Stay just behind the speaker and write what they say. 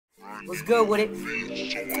What's good with it?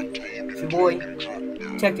 It's your boy,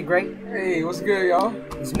 TectDaGreat. Hey, what's good, y'all?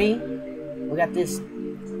 It's me. We got this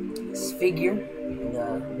figure. And,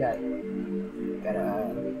 we got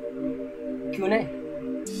a Q&A.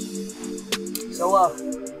 So,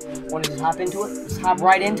 want to just hop into it? Just hop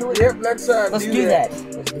right into it? Yep, let's do that.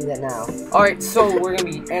 Let's do that now. Alright, so we're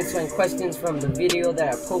going to be answering questions from the video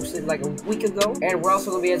that I posted like a week ago. And we're also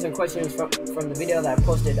going to be answering questions from the video that I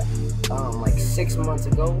posted like 6 months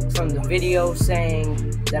ago. From the video saying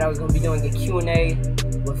that I was going to be doing a Q&A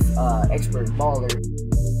with expert baller.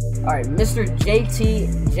 Alright, Mr.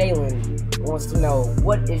 JT Jalen wants to know,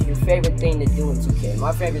 what is your favorite thing to do in 2K?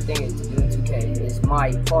 My favorite thing to do in 2K is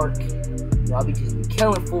my park. I'll be just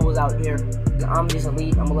killing fools out here. I'm just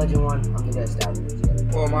elite. I'm a legend one. I'm the best out there.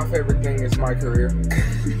 Well, my favorite thing is my career.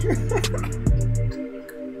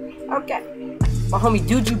 Okay. My homie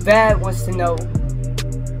Dude Bad wants to know,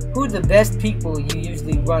 who the best people you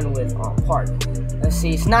usually run with on park? Let's see.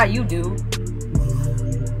 It's not you, dude.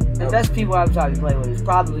 The best people I'm trying to play with is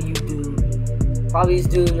probably you, dude. Probably this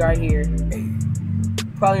dude right here.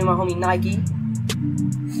 Probably my homie Nike.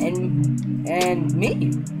 And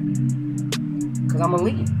me. Because I'm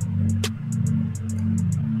elite.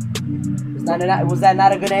 Was that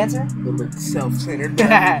not a good answer? A little bit self-centered.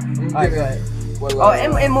 Alright, go ahead. Well,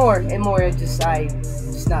 and more. Just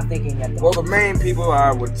not thinking at the Well, the main people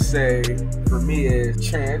I would say for me is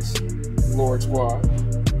Chance, Lord Squad,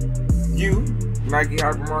 you, Nike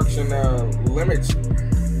Hypermarks, and Limits.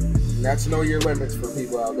 And that's know your limits for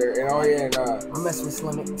people out there. And I'm messing with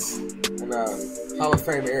limits. And Hall of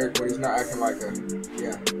Fame Eric, but he's not acting like a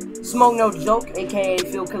Smoke No Joke, aka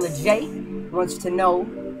Phil Killer J, wants to know,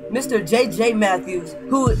 Mr. JJ Matthews,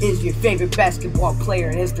 who is your favorite basketball player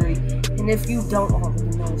in history? And if you don't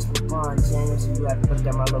already know, it's LeBron James. You haven't looked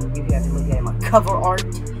at my logo, you haven't looked at my cover art,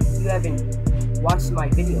 you haven't watched my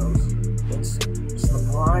videos, it's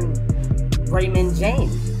LeBron Raymond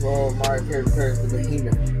James. Well, my favorite player is the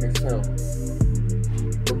behemoth himself.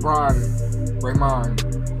 LeBron Raymond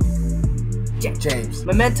James.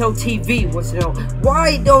 Memento TV wants to know,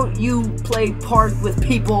 why don't you play park with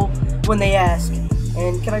people when they ask?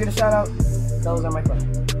 And can I get a shout out? Those are my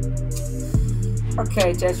questions.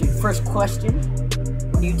 Okay, to answer your first question,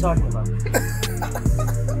 what are you talking about?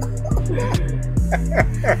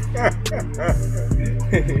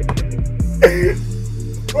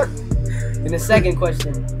 And the second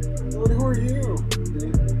question, who are you?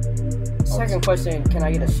 Second question, can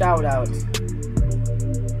I get a shout out?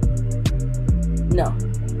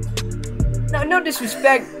 No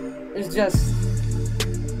disrespect. It's just,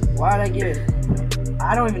 why'd I give?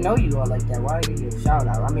 I don't even know you all like that. Why'd I give you a shout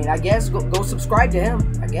out? I mean, I guess go subscribe to him.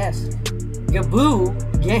 I guess. Gaboo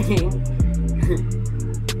Gaming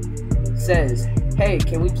says, "Hey,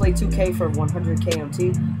 can we play 2K for 100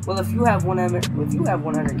 KMT? Well, if you have 100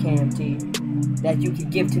 KMT that you could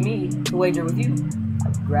give to me to wager with you,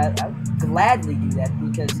 I'd gladly do that,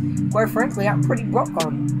 because, quite frankly, I'm pretty broke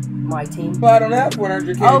on my team." Well, I don't have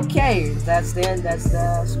 100K. Okay, that's the end. That's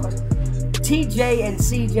the question. TJ and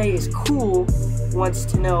CJ is cool wants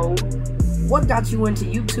to know, what got you into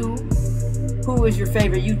YouTube? Who is your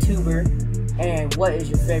favorite YouTuber? And what is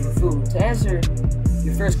your favorite food? To answer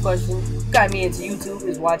your first question, what got me into YouTube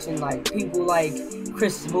is watching like people like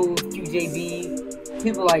Chris Smooth, QJB,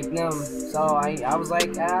 people like them. So I was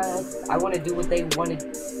like, I want to do what they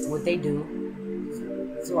do.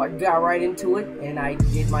 So I got right into it, and I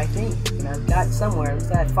did my thing, and I got somewhere. At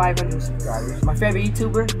least I had 500 subscribers. My favorite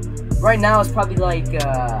YouTuber right now is probably like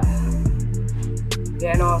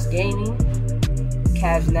Vanos Gaming,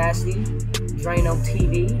 Cash Nasty, Drano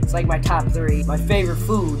TV. It's like my top 3. My favorite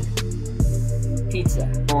food, pizza.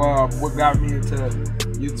 Well, what got me into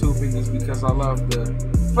YouTubing is because I love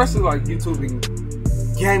especially like YouTubing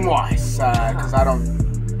game-wise, because I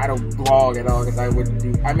don't blog at all, because I wouldn't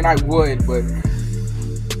do. I mean, I would, but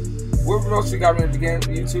what mostly got me into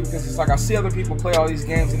YouTube, because it's like I see other people play all these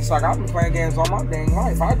games, and it's like I've been playing games all my dang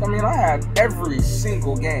life. I mean, I had every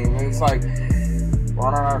single game, and it's like, why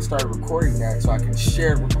don't I start recording that so I can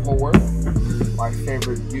share it with the whole world? My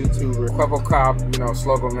favorite YouTuber, Quebo Cop,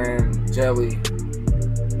 Slogo Man, Jelly,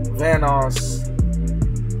 Vanos,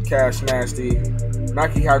 Cash Nasty,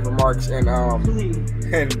 Nike Hypermarks,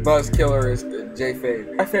 and Buzz Killer is J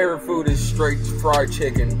Fade. My favorite food is straight fried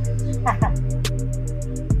chicken.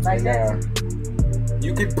 And,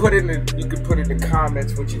 you can put in the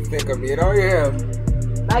comments what you think of me. And oh yeah,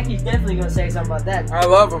 Nike's definitely gonna say something about that. I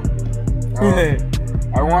love him.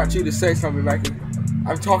 I want you to say something, Nike.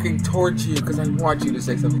 I'm talking towards you because I want you to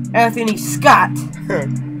say something. Anthony Scott.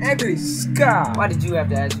 Anthony Scott. Why did you have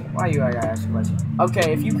to ask? Why you gotta ask a question?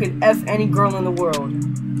 Okay, if you could F any girl in the world,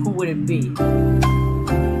 who would it be?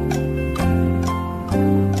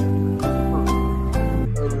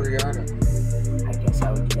 Rihanna. I guess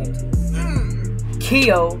I would do that too.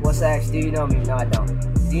 Keo, what's that? Do you know me? No, I don't.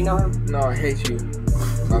 Do you know him? No, I hate you.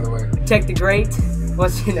 By the way. TectDaGreat,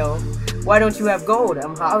 what's you know? Why don't you have gold?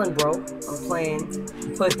 I'm hollering, bro. I'm playing.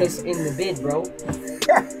 Put this in the bid, bro.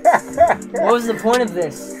 What was the point of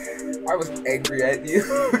this? I was angry at you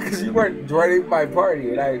because you weren't joining my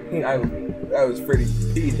party, and I was pretty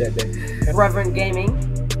peeved that day. Reverend Gaming,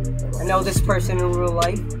 I know this person in real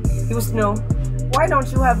life. He wants to know, why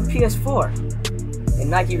don't you have a PS4?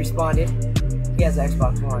 And Nike responded, he has an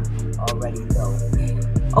Xbox One already, though.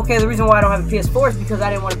 Okay, the reason why I don't have a PS4 is because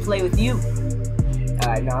I didn't want to play with you.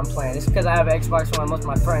 Alright, no, I'm playing. It's because I have an Xbox One. Most of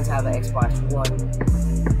my friends have an Xbox One.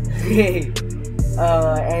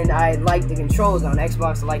 And I like the controls on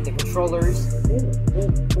Xbox. I like the controllers.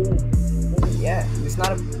 Yeah, it's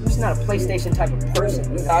not a PlayStation type of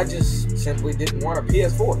person. I just simply didn't want a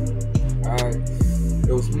PS4.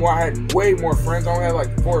 It was more. I had way more friends. I only had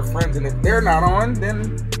like 4 friends, and if they're not on, then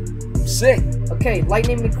I'm sick. Okay,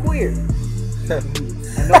 Lightning McQueer. I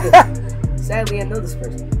know this. Sadly, I know this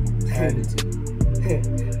person.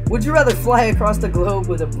 Would you rather fly across the globe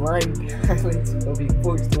with a blind pilot or be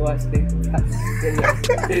forced to watch things about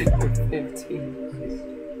videos for 15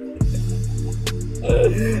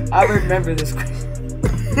 years? I remember this question.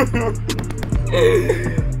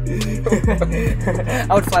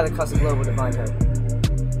 I would fly across the globe with a blind pilot.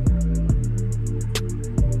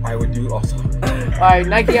 I would do also. Alright,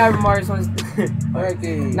 Nike Albert Marks wants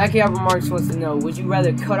Nike Albert Marks wants to know, would you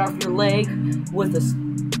rather cut off your leg with a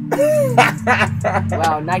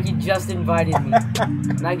Wow, Nike just invited me.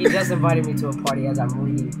 Nike just invited me to a party as I'm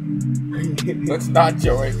reading. Let's not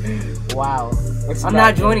join. Wow. I'm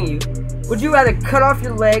not joining you. Would you rather cut off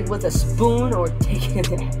your leg with a spoon or take a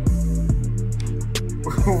nap?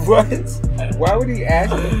 What? Why would he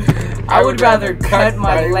ask me? I would rather cut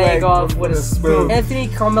my leg off with a spoon. Anthony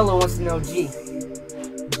Carmelo wants to know G.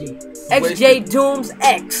 XJ Dooms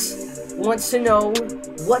X wants to know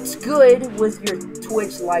what's good with your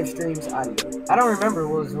Twitch live streams audio. I don't remember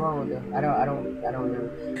what was wrong with it. I don't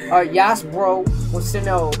remember. Yas Bro wants to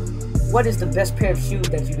know what is the best pair of shoes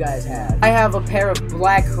that you guys have. I have a pair of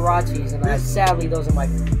black Hirachis, and sadly those are my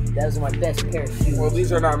best pair of shoes. Well,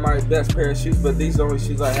 these are not my best pair of shoes, but these are the only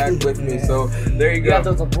shoes I had with me. So there you go. You have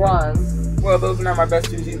those LeBrons. Well, those are not my best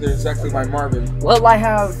shoes either. It's actually my Marvin. Well, I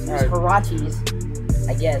have these Hirachis.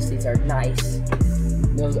 I guess these are nice.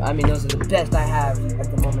 Those are the best I have at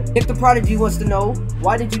the moment. Nick the Prodigy wants to know,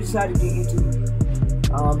 why did you decide to do YouTube?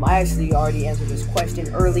 I actually already answered this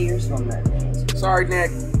question earlier, so I'm not going to answer. Sorry,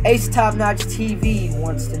 Nick. Ace Top Notch TV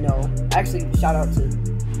wants to know. Actually, shout out to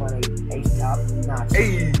my Ace Top Notch.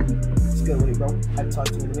 Hey. It's good with it, bro. I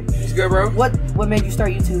talked to you in a minute. It's good, bro. What made you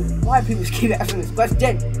start YouTube? Why people keep asking this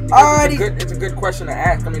question? It's a good question to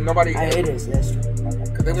ask. I mean, nobody. It is. That's true.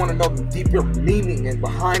 Because they want to know the deeper meaning and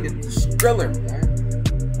behind it, the Skriller, man.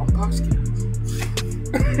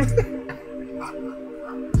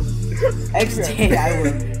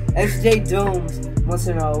 XJ Dooms wants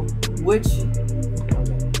to know which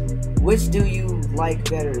do you like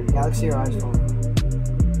better, Galaxy or iPhone?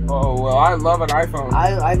 Oh well, I love an iPhone.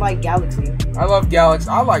 I like Galaxy. I love Galaxy.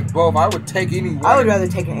 I like both. I would take any one. I would rather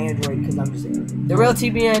take an Android because I'm just saying. The real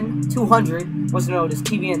TBN 200 wants to know, does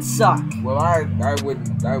TBN suck? Well, I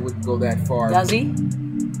would go that far. Does he?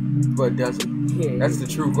 But does he? Yeah, that's the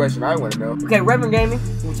true question I want to know. Okay, Reverend Gaming,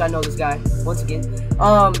 which I know this guy once again.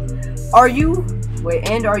 Are you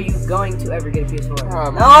going to ever get a PS4?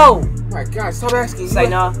 No. Oh my God! Stop asking. Say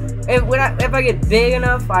no. If I get big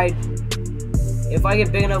enough, if I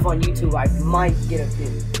get big enough on YouTube, I might get a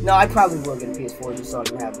PS. No, I probably will get a PS4 just so I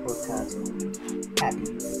can have both console. Happy.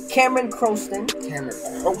 Cameron Croston.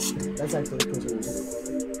 That's actually the person.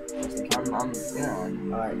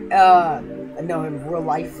 Alright. I know him in real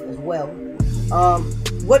life as well.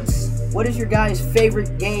 What is your guys'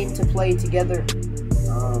 favorite game to play together?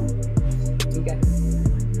 2K.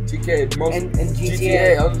 And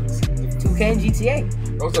GTA. 2K and GTA.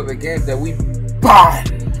 Those are the games that we bought.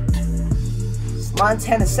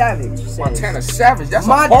 Montana Savage says, Montana Savage. That's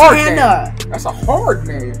Montana. A hard name. That's a hard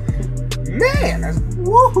name. Man, that's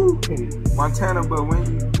woohoo. Montana, but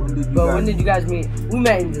when did you guys meet? We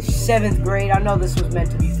met in the 7th grade. I know this was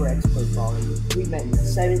meant to be for expert quality. We met in the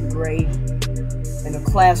 7th grade in a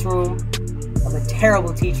classroom of a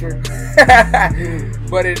terrible teacher.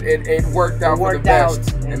 But it worked out for the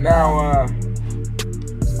best. And now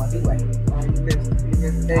it's my new way.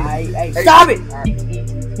 again? Hey, stop it!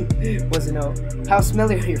 What's it know? How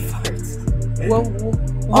smelly are your farts? What?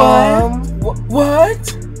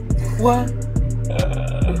 What?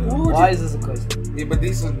 Why is this a question? Yeah, but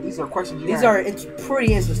these are questions. These are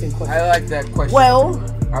pretty interesting questions. I like that question. Well,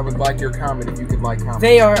 I would like your comment if you could like comment.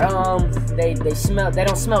 they are they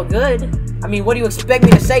don't smell good. I mean, what do you expect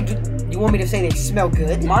me to say? Do you want me to say they smell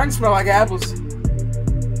good? Mine smell like apples.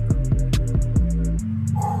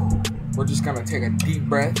 We're just gonna take a deep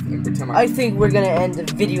breath and pretend like I think we're gonna end the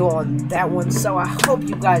video on that one. So I hope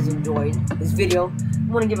you guys enjoyed this video.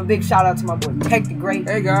 I want to give a big shout out to my boy TectDaGreat.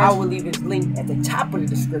 Hey guys. I will leave his link at the top of the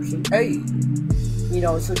description. Hey. You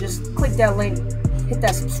know, so just click that link, hit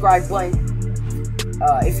that subscribe button.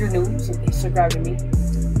 If you're new, subscribe to me.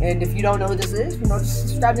 And if you don't know who this is, you know, just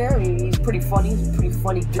subscribe to him. He's pretty funny. He's pretty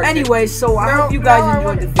funny. Anyway, so I hope you guys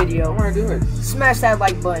enjoyed the video. I want to do it. Smash that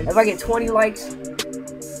like button. If I get 20 likes,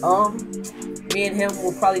 me and him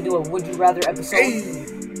will probably do a Would You Rather episode. Hey.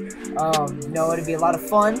 You know, it'll be a lot of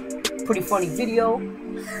fun. Pretty funny video.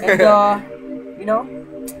 And, you know,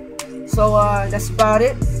 so, that's about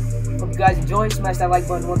it. Hope you guys enjoyed. Smash that like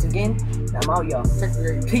button once again. I'm out, y'all.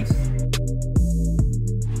 TectDaGreat. Peace.